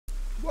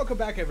welcome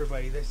back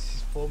everybody. This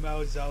is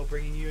Fullmetal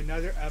bringing you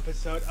another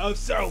episode of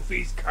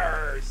Sophie's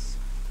Curse.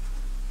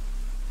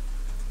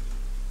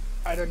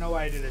 I don't know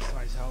why I did this to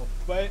myself,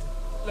 but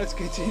let's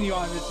continue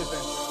on this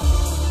adventure.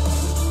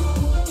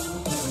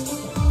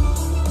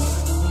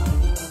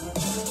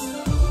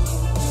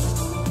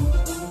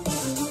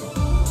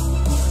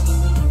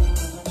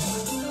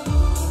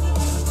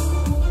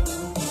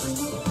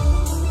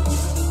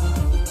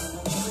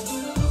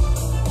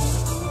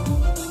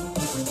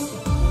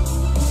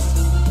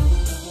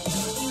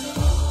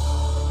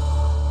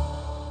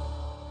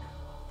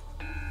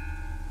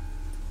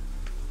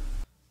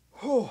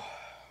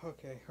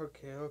 Okay.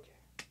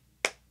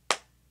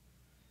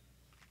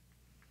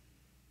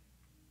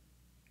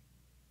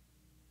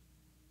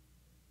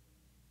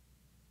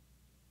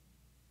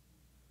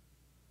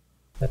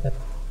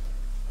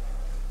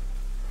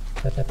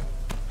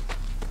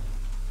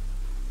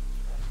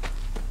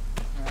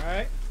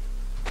 Alright.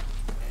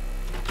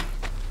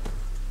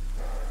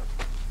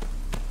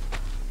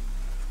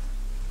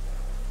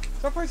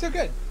 So far so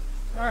good.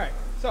 Alright,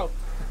 so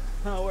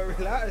where we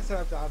last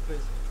left off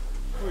is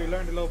we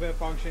learned a little bit of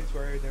functions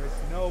where there's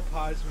no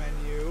pause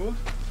menu.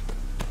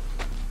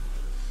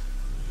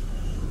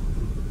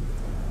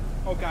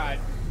 Oh god.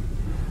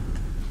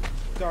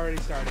 It's already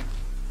starting.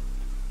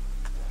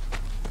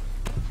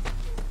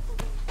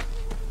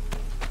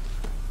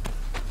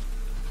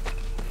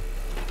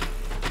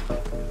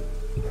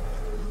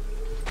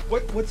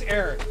 What's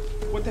error?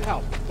 What the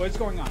hell? What is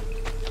going on?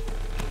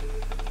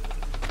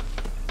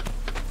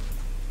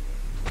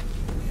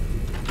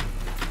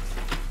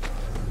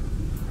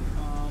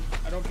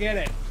 I don't get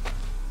it.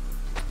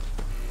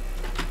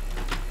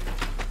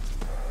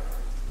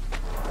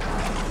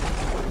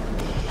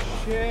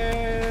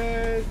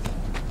 Shit.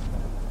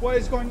 What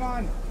is going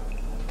on?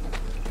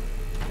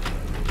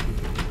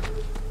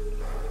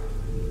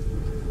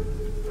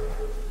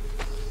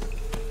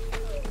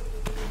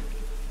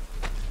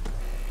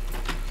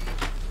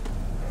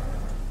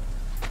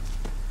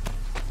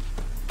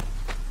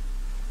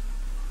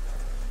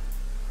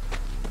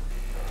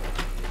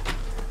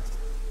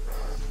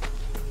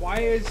 Why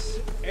is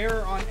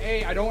error on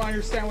A? I don't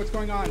understand what's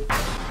going on.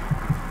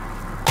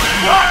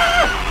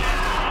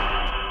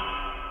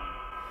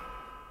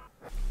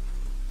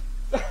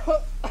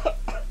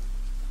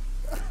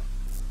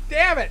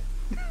 Damn it!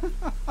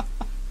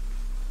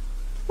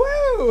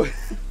 Woo!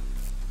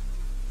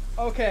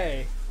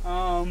 Okay.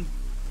 Oh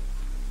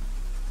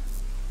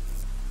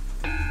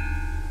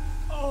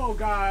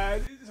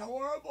god, this is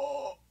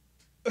horrible.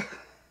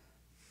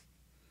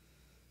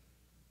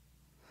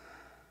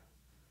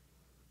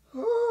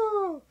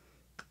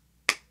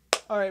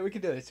 Alright, we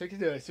can do this. We can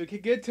do this. We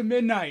can get to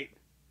midnight.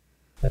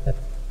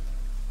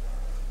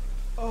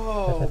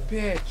 Oh,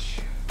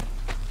 bitch.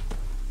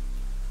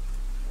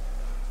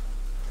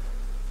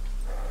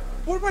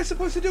 What am I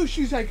supposed to do?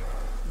 She's like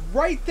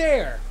right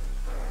there.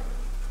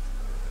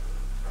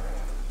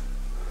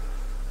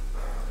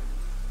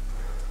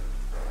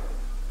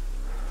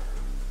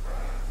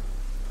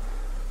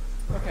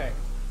 Okay.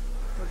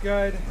 We're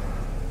good.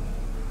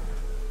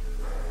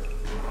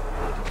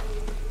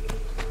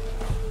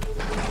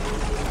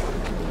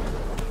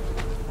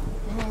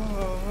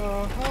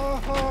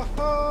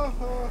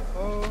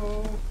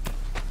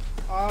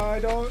 I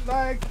don't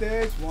like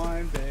this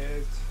one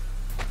bit.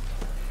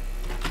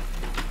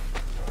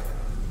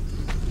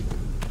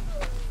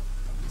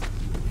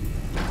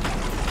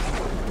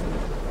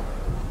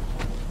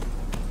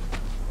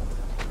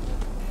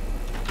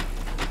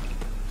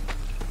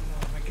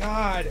 Oh my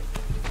god.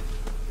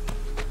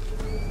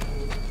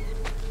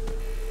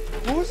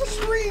 What was the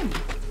scream?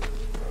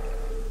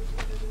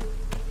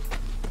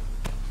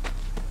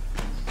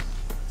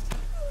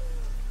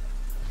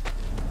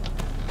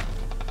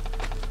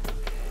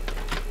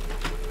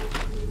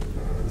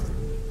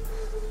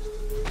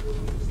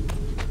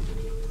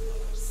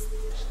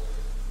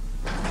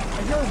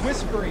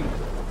 Whispering.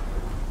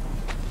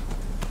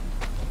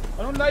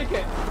 I don't like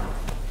it.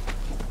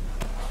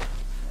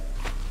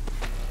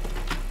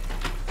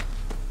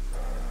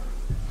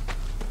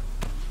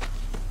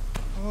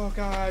 Oh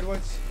god,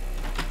 what's...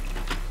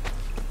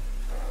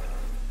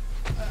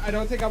 I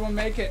don't think I'm gonna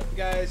make it,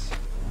 guys.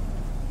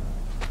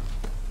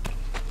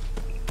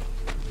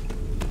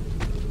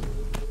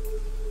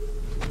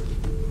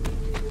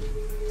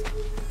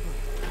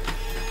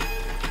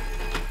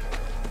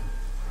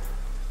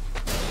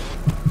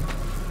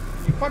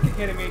 Fucking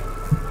kidding me. Okay.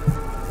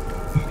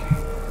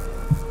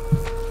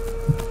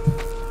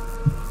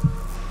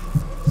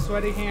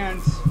 Sweaty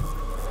hands.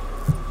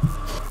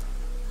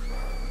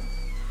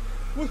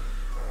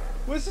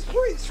 What's this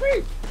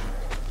street?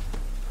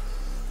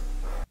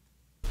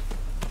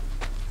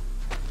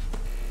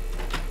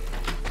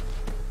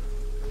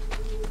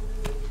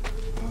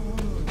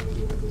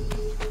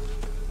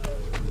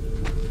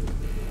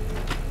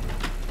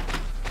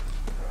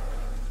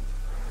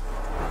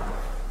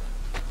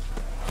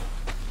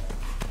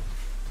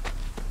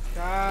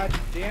 God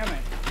damn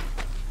it.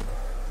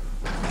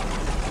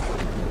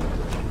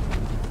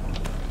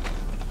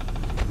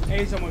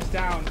 A's almost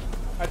down.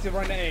 I have to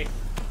run to A.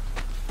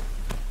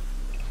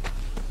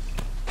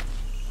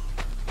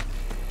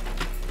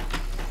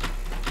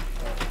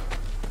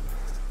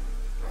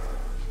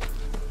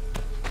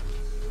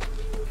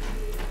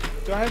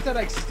 Do I have to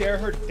like stare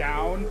her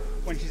down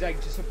when she's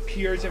like just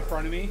appears in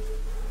front of me?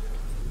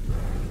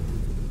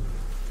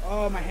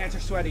 Oh, my hands are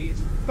sweaty. It's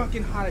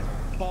fucking hot as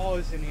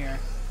balls in here.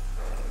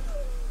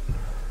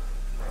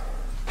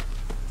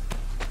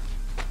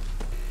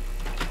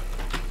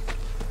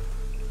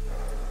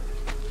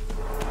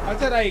 I have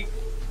to like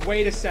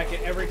wait a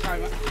second every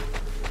time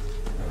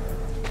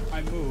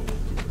I move.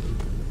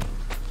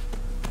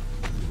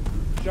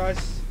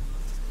 Just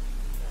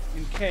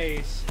in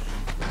case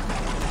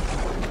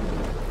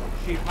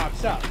she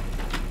pops up.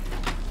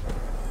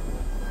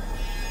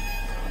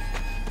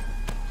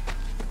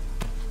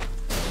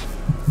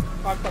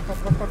 Fuck, fuck, fuck,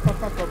 fuck, fuck, fuck,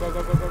 fuck, go, go,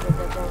 go, go, go, go,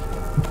 go, go.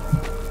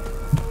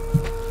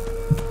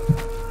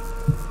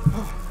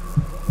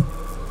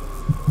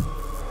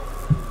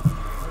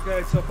 We're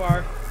good so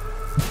far.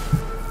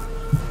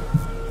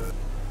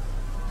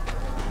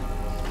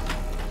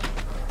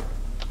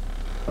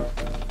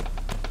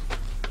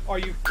 Are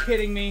you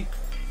kidding me?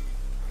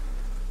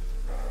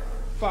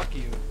 Fuck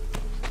you.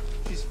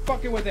 She's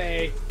fucking with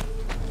A.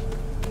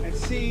 And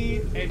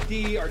C and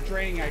D are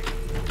draining like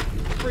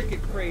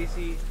freaking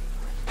crazy.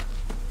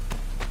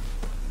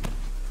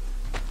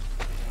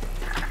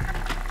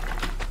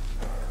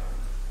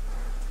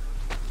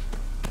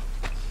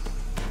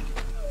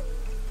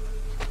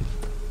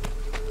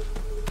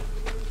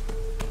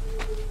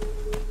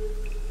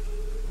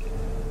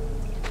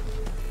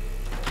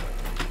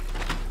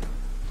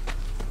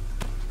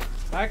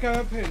 Back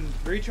up and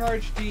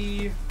recharge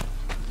D.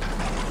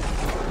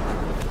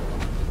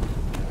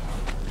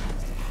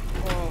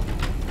 Oh.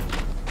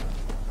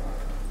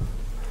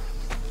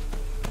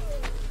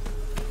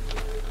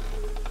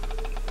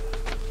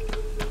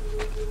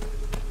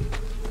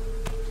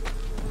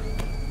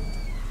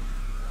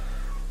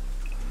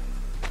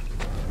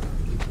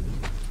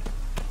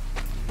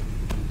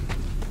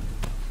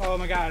 Oh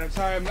my god, I'm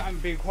sorry I'm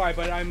being quiet,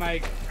 but I'm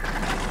like,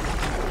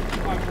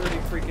 I'm really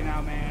freaking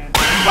out, man.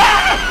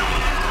 Ah!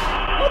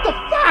 What the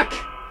fuck?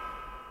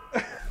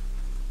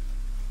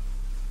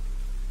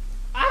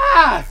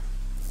 Ah!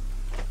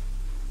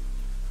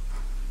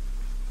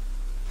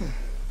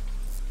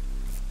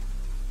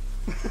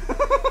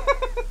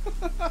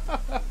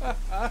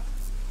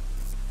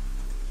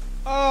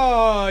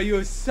 Oh,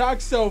 you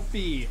suck,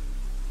 Sophie.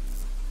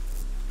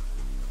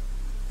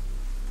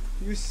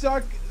 You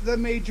suck the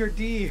Major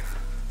D.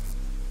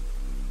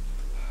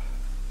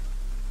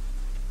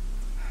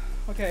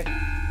 Okay.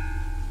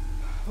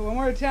 One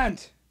more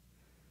attempt.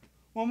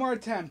 One more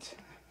attempt.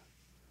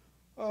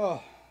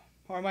 Oh,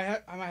 or I might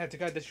have to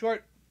cut this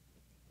short.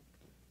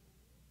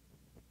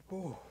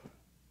 Ooh.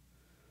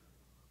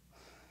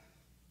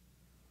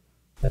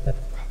 Okay.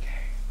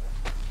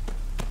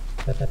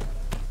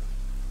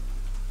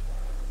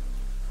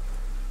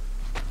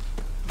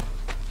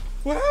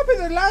 What happened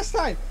the last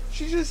time?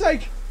 She's just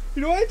like,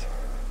 you know what?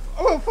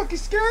 I'm gonna fucking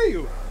scare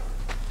you.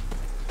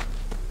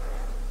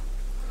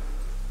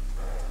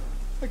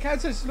 The cat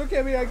just look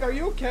at me like, are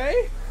you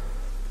okay?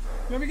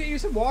 Let me get you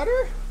some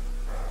water?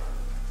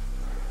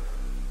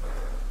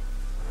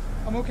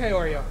 I'm okay,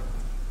 Oreo.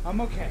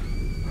 I'm okay.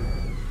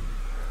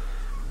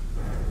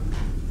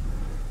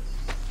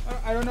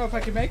 I don't know if I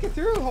can make it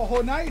through a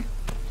whole night.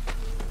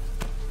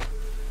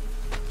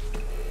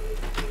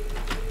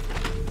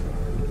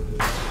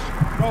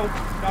 No,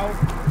 no,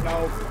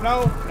 no,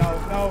 no, no,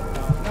 no,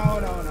 no, no,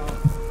 no, no.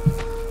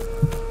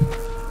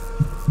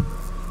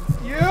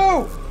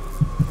 You!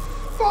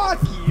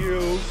 Fuck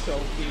you,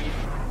 Sophie.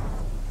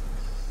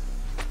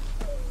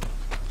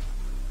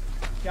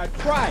 Yeah,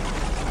 try.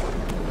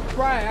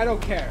 Try, I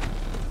don't care.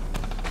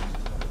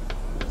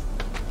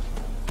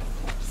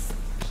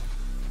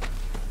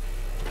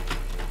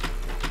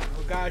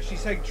 Oh god,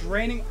 she's like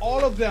draining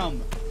all of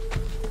them.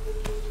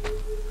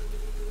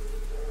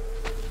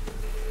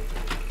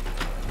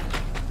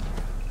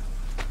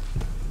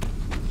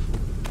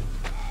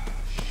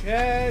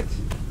 Shit.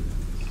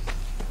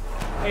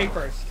 A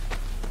first.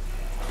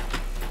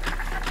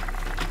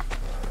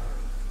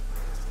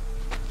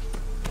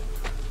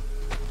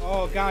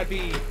 Oh god,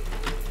 B.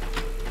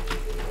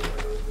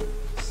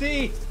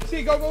 C!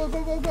 C! Go, go,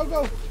 go, go, go,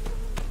 go!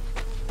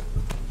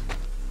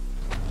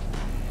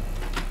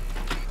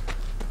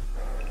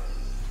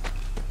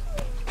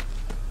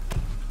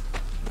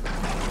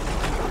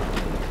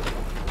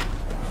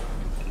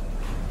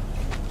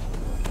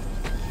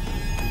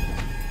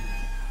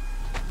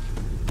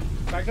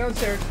 Back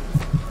downstairs.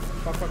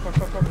 Fuck, fuck, fuck,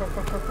 fuck, fuck, fuck,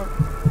 fuck, fuck, fuck.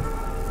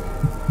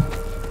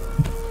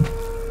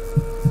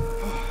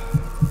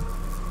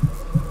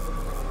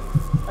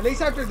 At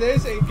least after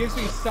this, it gives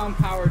me some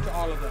power to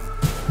all of them.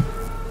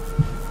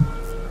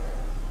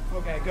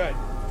 Okay, good.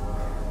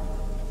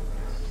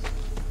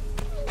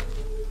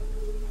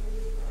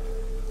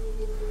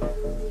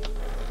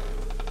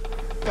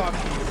 Fuck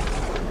you.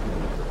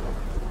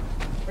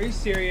 Are you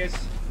serious?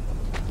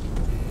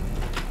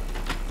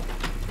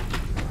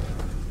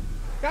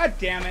 God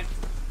damn it.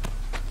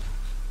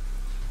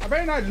 I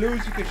better not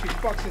lose because she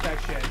fucks with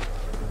that shit.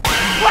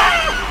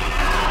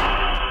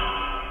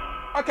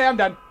 Okay, I'm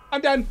done.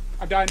 I'm done.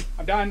 I'm done.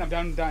 I'm done. I'm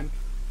done. I'm done.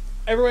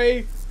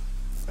 Everybody,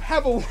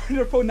 have a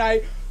wonderful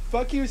night.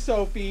 Fuck you,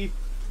 Sophie.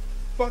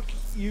 Fuck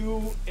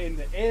you in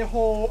the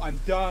a-hole. I'm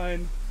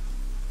done.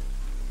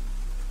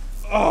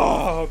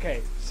 Oh,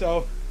 okay.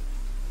 So,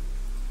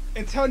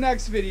 until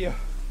next video,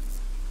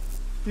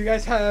 you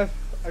guys have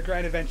a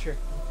grand adventure.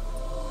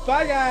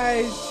 Bye,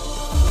 guys.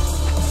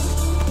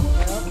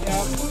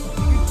 Yep.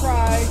 You can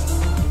cry.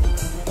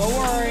 Don't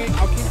worry.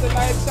 I'll keep the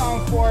lights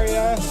on for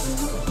you.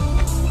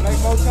 Like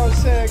Motel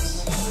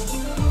 6.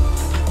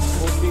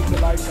 We'll keep the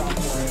lights on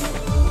for you.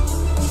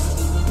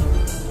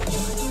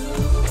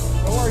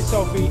 Don't worry,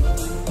 Sophie.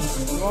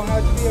 You won't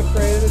have to be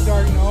afraid of the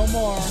dark no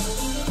more.